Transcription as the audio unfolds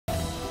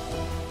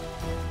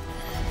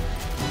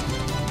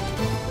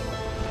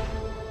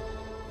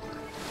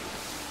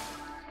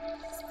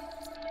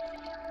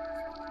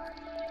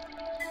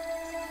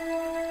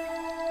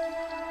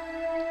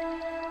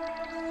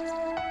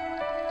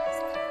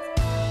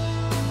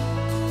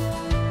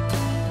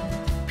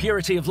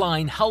Purity of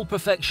line, hull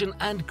perfection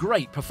and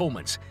great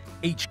performance.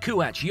 Each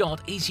COUACH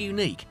yacht is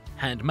unique,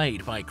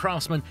 handmade by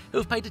craftsmen who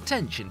have paid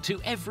attention to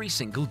every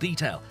single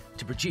detail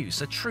to produce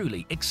a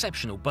truly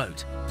exceptional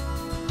boat.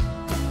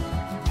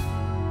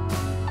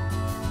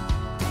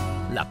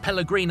 La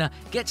Pellegrina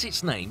gets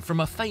its name from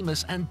a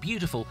famous and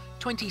beautiful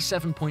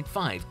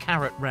 27.5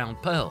 carat round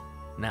pearl,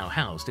 now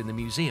housed in the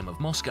Museum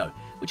of Moscow,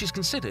 which is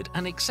considered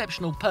an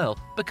exceptional pearl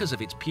because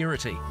of its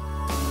purity.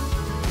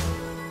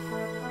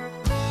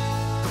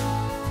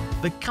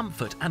 The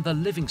comfort and the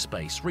living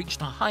space reach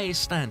the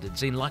highest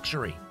standards in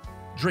luxury.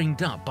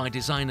 Dreamed up by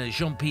designer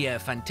Jean-Pierre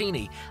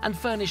Fantini and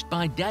furnished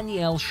by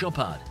Danielle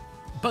Chopard.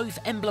 Both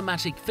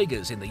emblematic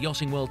figures in the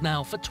yachting world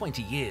now for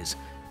 20 years,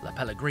 La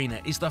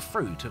Pellegrina is the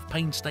fruit of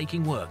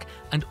painstaking work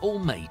and all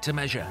made to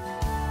measure.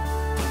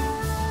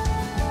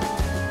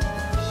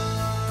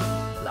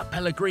 La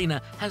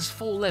Pellegrina has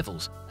 4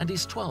 levels and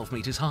is 12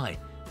 meters high.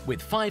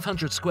 With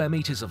 500 square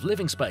meters of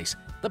living space,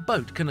 the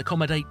boat can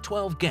accommodate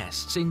 12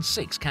 guests in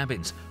 6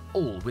 cabins,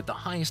 all with the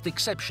highest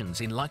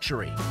exceptions in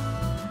luxury.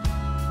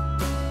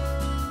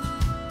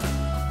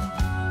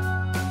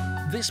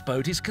 This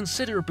boat is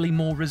considerably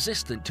more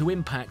resistant to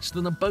impacts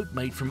than a boat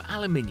made from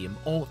aluminium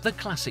or the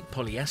classic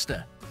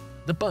polyester.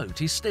 The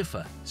boat is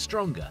stiffer,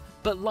 stronger,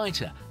 but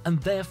lighter and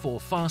therefore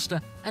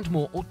faster and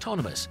more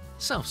autonomous,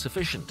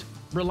 self-sufficient,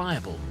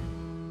 reliable.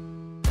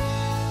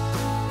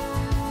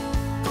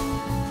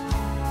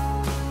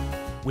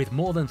 With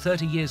more than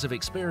 30 years of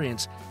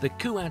experience, the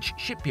COUACH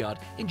shipyard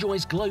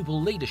enjoys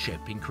global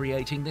leadership in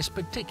creating this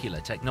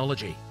particular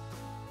technology.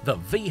 The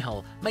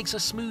V-hull makes a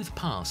smooth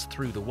pass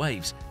through the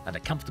waves and a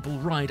comfortable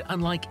ride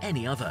unlike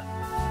any other.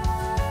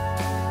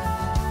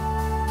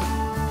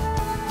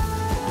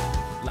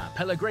 La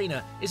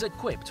Pellegrina is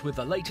equipped with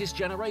the latest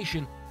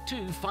generation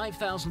 2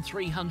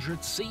 5,300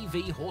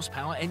 CV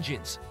horsepower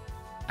engines.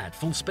 At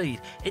full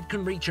speed, it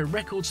can reach a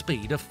record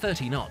speed of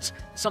 30 knots,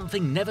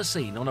 something never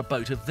seen on a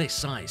boat of this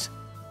size.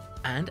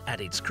 And at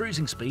its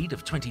cruising speed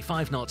of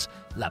 25 knots,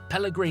 La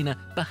Pellegrina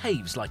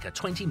behaves like a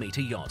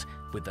 20-meter yacht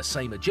with the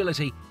same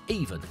agility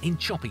even in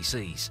choppy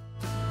seas.